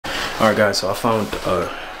Alright guys, so I found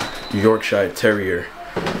a Yorkshire Terrier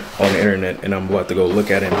on the internet and I'm about to go look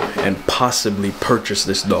at him and possibly purchase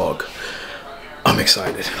this dog. I'm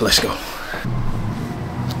excited. Let's go.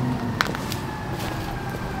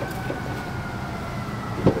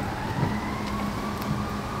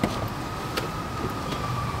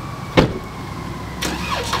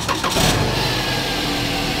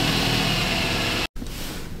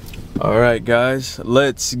 Alright guys,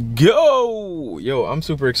 let's go! Yo, I'm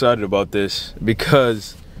super excited about this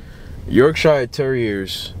because Yorkshire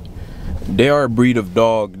Terriers, they are a breed of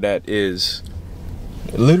dog that is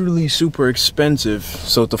literally super expensive.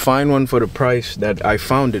 So to find one for the price that I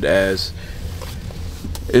found it as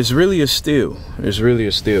is really a steal. It's really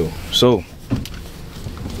a steal. So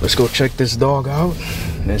let's go check this dog out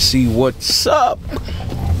and see what's up.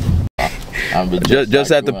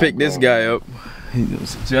 Just had to pick this guy up.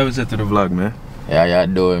 So I was at the vlog, man. Yeah, yeah,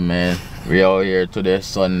 doing, man. We out here today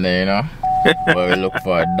Sunday, you know, where we look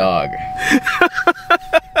for a dog.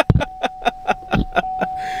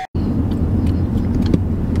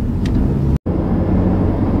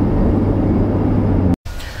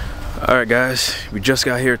 All right, guys, we just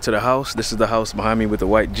got here to the house. This is the house behind me with the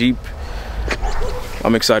white Jeep.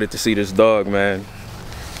 I'm excited to see this dog, man.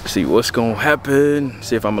 See what's gonna happen.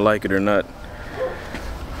 See if I'm gonna like it or not.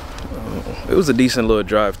 It was a decent little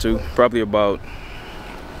drive too. Probably about,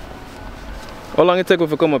 how long it take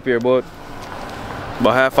if I come up here, boy?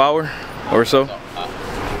 About half hour or so?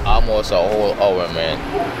 Almost a whole hour, man.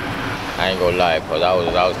 I ain't gonna lie, cause I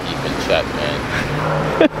was keeping track, man.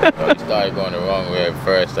 We started going the wrong way at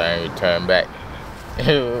first, I ain't returned back.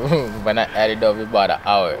 When I added up, about an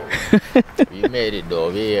hour. We made it though,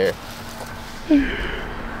 we here.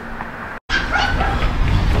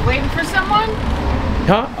 Waiting for someone?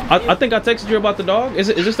 Huh? I think I texted you about the dog. Is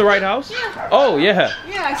this the right house? Yeah. Oh yeah.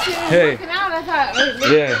 Yeah, I see you Hey. working out. I thought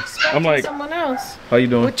maybe Yeah. I'm like, someone else. how you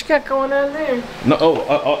doing? What you got going on there? No.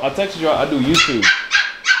 Oh, I texted you. I do YouTube.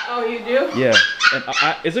 Oh, you do? Yeah. And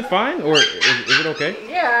is it fine or is it okay?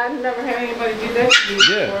 Yeah, I've never had anybody do that to me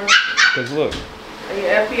Yeah. before. Cause look. Are you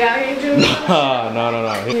FBI agent?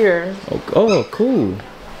 No. Here. Oh, cool.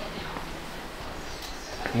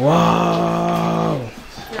 Wow.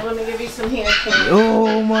 Here, let me give you some hand cream.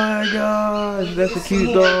 Oh my gosh, that's a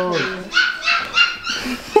cute dog.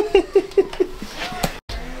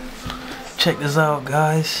 Check this out,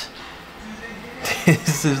 guys.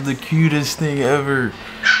 This is the cutest thing ever.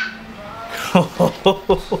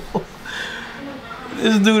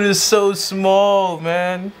 This dude is so small,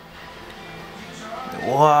 man.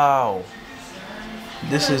 Wow.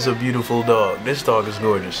 This is a beautiful dog. This dog is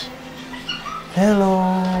gorgeous.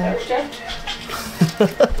 Hello.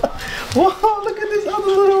 Whoa, look at this other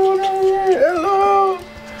little one over here. Hello.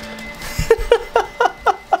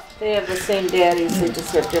 They have the same daddies, they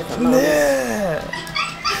just have different mothers. Yeah.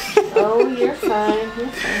 Oh, you're fine. You're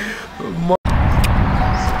fine.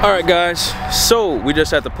 Alright guys, so we just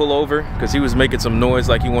had to pull over because he was making some noise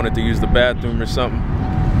like he wanted to use the bathroom or something.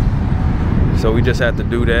 So we just had to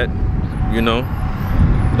do that, you know.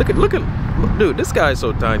 Look, dude, this guy is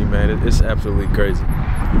so tiny, man. It's absolutely crazy.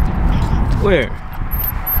 Where?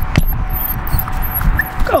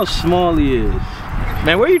 Look how small he is.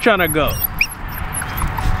 Man, where you trying to go?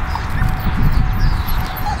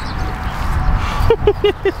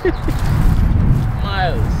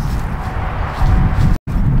 Miles.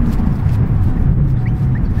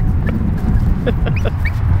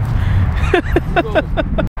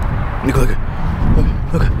 Look.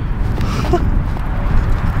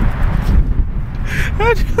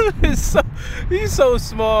 That dude is he's so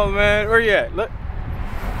small, man. Where you at? Look.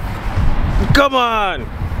 Come on.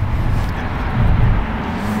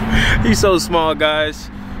 He's so small, guys.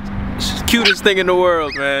 Cutest thing in the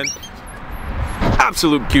world, man.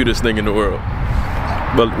 Absolute cutest thing in the world.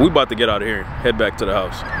 But we about to get out of here, head back to the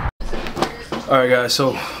house. Alright guys,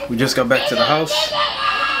 so we just got back to the house.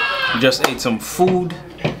 We just ate some food.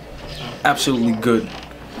 Absolutely good.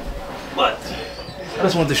 But I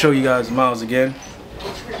just wanted to show you guys Miles again.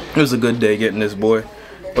 It was a good day getting this boy.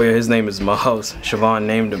 Oh yeah, his name is Miles. Siobhan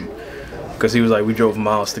named him because he was like, we drove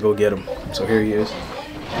miles to go get him. So here he is.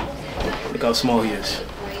 Look how small he is.